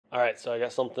Alright, so I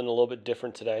got something a little bit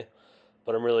different today,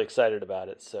 but I'm really excited about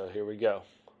it, so here we go.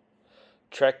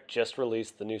 Trek just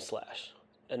released the new Slash,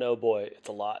 and oh boy, it's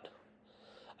a lot.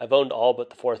 I've owned all but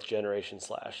the 4th generation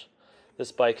Slash.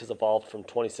 This bike has evolved from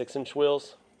 26-inch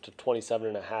wheels to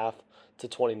 27.5 to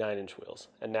 29-inch wheels,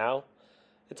 and now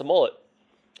it's a mullet.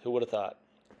 Who would have thought?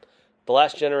 The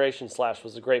last generation Slash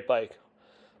was a great bike,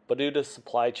 but due to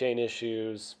supply chain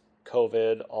issues,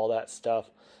 COVID, all that stuff,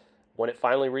 when it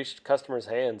finally reached customers'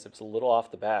 hands, it was a little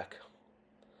off the back.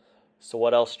 So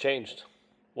what else changed?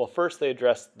 Well, first they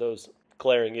addressed those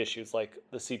glaring issues like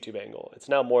the seat tube angle. It's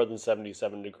now more than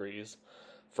 77 degrees.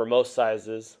 For most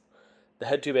sizes, the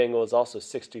head tube angle is also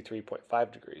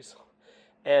 63.5 degrees.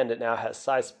 And it now has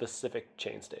size-specific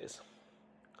chainstays.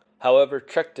 However,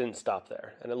 Trek didn't stop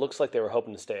there, and it looks like they were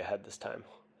hoping to stay ahead this time.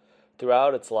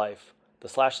 Throughout its life, the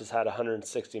Slash has had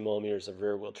 160 millimeters of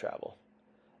rear wheel travel.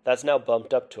 That's now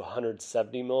bumped up to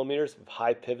 170 millimeters of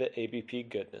high pivot ABP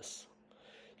goodness.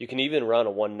 You can even run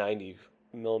a 190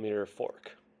 millimeter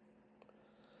fork.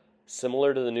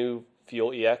 Similar to the new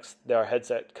Fuel EX, there are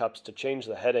headset cups to change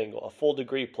the head angle a full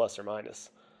degree plus or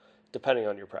minus, depending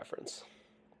on your preference.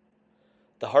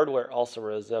 The hardware also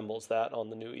resembles that on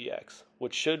the new EX,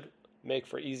 which should make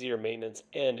for easier maintenance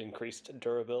and increased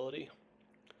durability.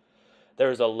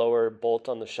 There is a lower bolt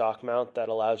on the shock mount that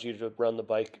allows you to run the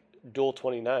bike dual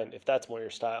 29 if that's more your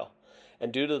style.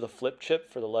 And due to the flip chip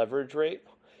for the leverage rate,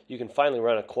 you can finally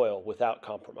run a coil without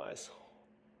compromise.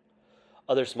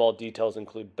 Other small details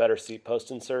include better seat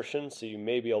post insertion, so you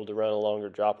may be able to run a longer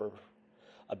dropper,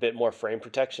 a bit more frame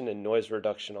protection and noise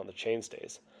reduction on the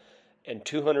chainstays, and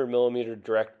 200 millimeter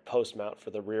direct post mount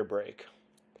for the rear brake.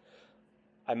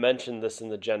 I mentioned this in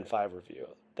the Gen 5 review,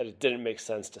 that it didn't make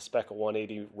sense to spec a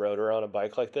 180 rotor on a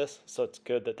bike like this, so it's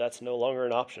good that that's no longer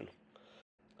an option.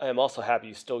 I am also happy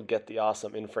you still get the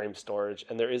awesome in-frame storage,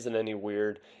 and there isn't any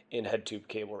weird in-head tube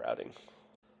cable routing.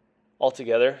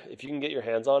 Altogether, if you can get your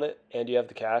hands on it and you have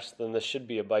the cash, then this should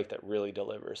be a bike that really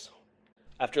delivers.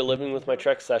 After living with my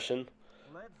Trek session,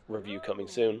 review coming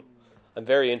soon, I'm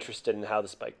very interested in how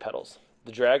this bike pedals.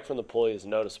 The drag from the pulley is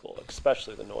noticeable,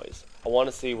 especially the noise. I want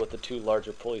to see what the 2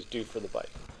 larger pulleys do for the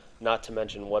bike, not to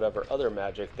mention whatever other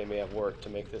magic they may have worked to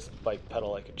make this bike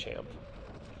pedal like a champ.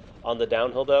 On the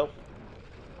downhill though,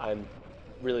 I'm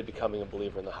really becoming a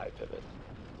believer in the high pivot.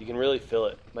 You can really feel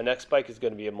it. My next bike is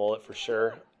going to be a mullet for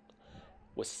sure,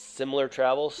 with similar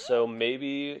travel, so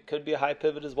maybe it could be a high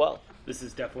pivot as well. This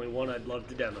is definitely one I'd love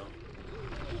to demo.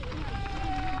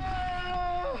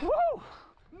 Woo!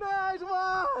 Nice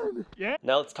one! Yeah.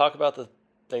 Now let's talk about the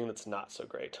thing that's not so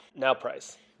great. Now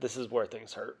price. This is where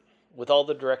things hurt. With all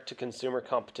the direct-to-consumer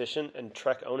competition and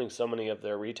Trek owning so many of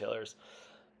their retailers,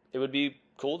 it would be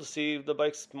cool to see the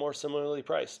bikes more similarly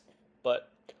priced,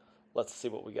 but let's see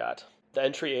what we got. The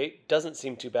Entry 8 doesn't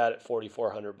seem too bad at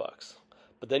 $4,400,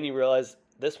 but then you realize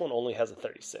this one only has a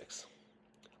 36.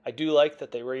 I do like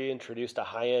that they reintroduced a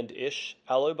high-end-ish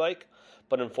alloy bike,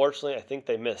 but unfortunately I think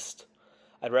they missed.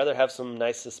 I'd rather have some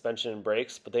nice suspension and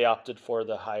brakes, but they opted for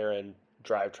the higher-end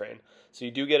drivetrain. So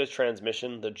you do get a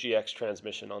transmission, the GX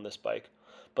transmission on this bike,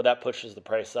 but that pushes the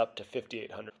price up to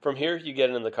 $5,800. From here, you get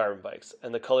into the carbon bikes,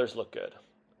 and the colors look good.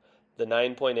 The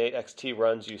 9.8 XT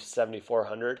runs you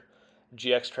 $7,400,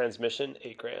 GX transmission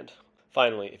 $8,000.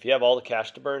 Finally, if you have all the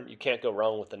cash to burn, you can't go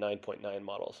wrong with the 9.9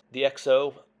 models. The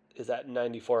XO is at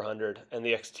 $9,400 and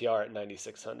the XTR at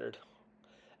 $9,600.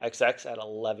 XX at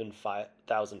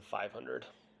 $11,500.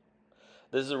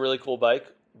 This is a really cool bike,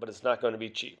 but it's not going to be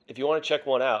cheap. If you want to check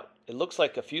one out, it looks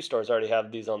like a few stores already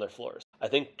have these on their floors. I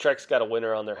think Trek's got a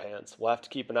winner on their hands. We'll have to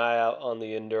keep an eye out on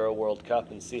the Enduro World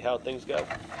Cup and see how things go.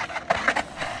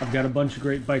 I've got a bunch of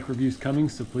great bike reviews coming,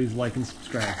 so please like and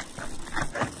subscribe.